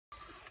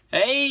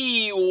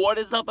What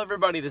is up,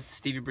 everybody? This is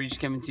Stevie Breach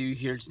coming to you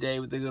here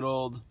today with a good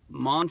old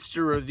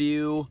monster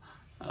review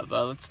of,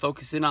 let's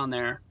focus in on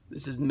there.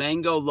 This is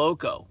Mango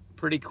Loco.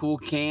 Pretty cool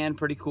can,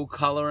 pretty cool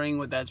coloring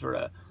with that sort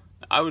of,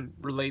 I would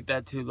relate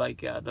that to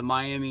like the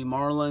Miami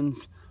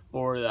Marlins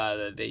or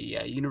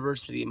the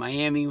University of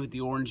Miami with the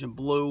orange and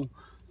blue.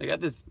 They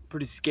got this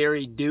pretty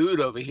scary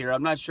dude over here.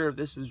 I'm not sure if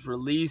this was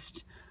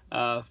released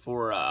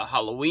for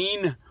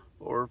Halloween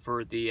or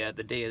for the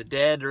Day of the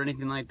Dead or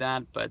anything like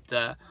that, but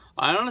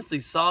I honestly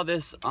saw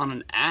this on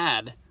an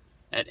ad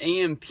at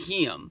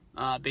AM/PM,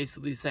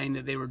 basically saying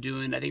that they were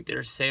doing, I think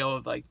their sale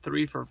of like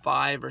 3 for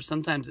 $5, or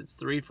sometimes it's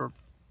 3 for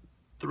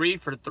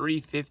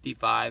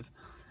 $3.55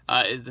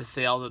 is the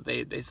sale that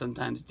they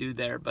sometimes do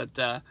there. But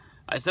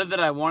I said that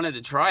I wanted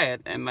to try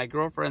it, and my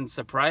girlfriend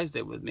surprised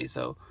it with me,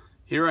 so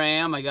here I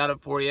am. I got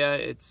it for you.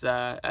 It's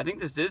I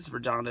think this is for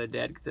Dawn of the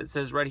Dead, because it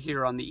says right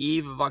here, on the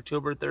eve of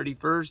October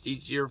 31st,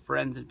 each year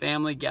friends and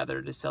family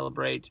gather to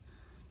celebrate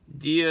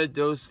Dia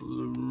dos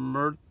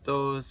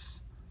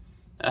Muertos.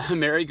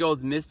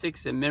 Marigolds,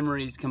 mystics, and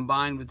memories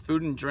combined with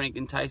food and drink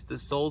entice the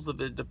souls of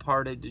the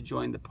departed to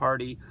join the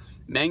party.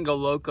 Mango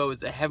Loco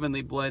is a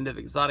heavenly blend of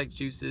exotic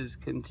juices,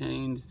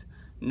 contains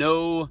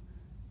no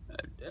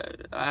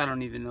I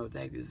don't even know what the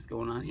heck this is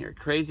going on here.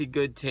 Crazy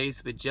good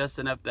taste, but just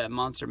enough of that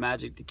monster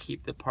magic to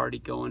keep the party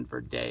going for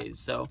days.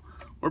 So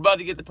we're about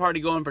to get the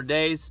party going for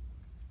days.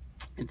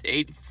 It's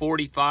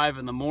 8:45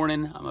 in the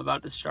morning. I'm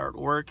about to start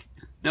work.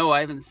 No, I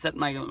haven't set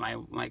my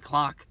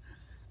clock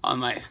on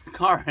my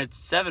car. It's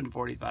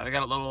 7:45. I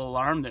got a little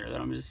alarm there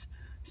that I'm just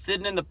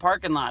sitting in the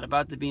parking lot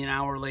about to be an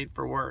hour late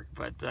for work.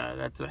 But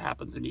that's what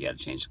happens when you got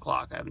to change the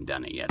clock. I haven't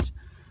done it yet.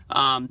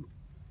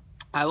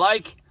 I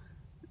like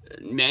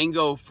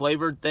mango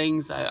flavored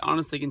things. I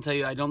honestly can tell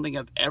you I don't think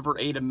I've ever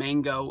ate a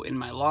mango in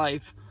my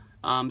life,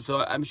 so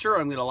I'm sure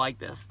I'm gonna like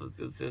this.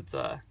 Let's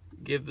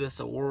give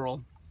this a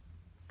whirl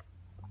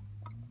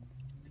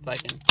if I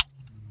can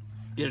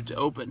get it to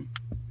open.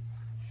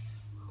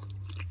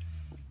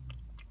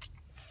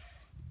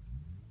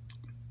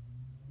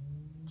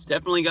 It's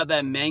definitely got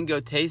that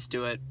mango taste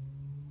to it.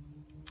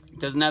 It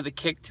doesn't have the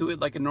kick to it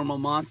like a normal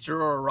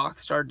Monster or a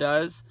Rockstar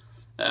does.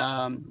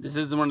 This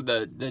is one of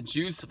the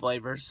juice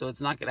flavors, so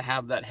it's not going to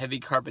have that heavy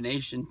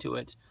carbonation to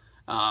it.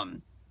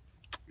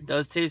 It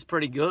does taste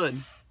pretty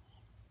good.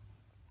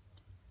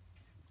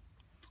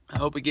 I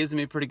hope it gives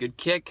me a pretty good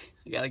kick.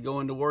 I got to go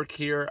into work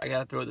here. I got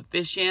to throw the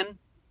fish in.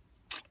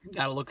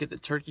 Got to look at the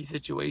turkey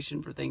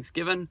situation for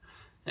Thanksgiving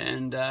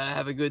and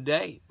have a good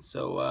day.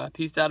 So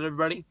peace out,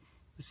 everybody.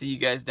 I'll see you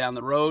guys down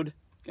the road.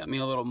 Got me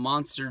a little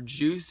Monster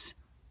Juice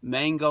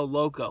Mango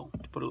Loco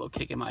to put a little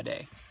kick in my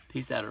day.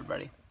 Peace out,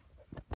 everybody.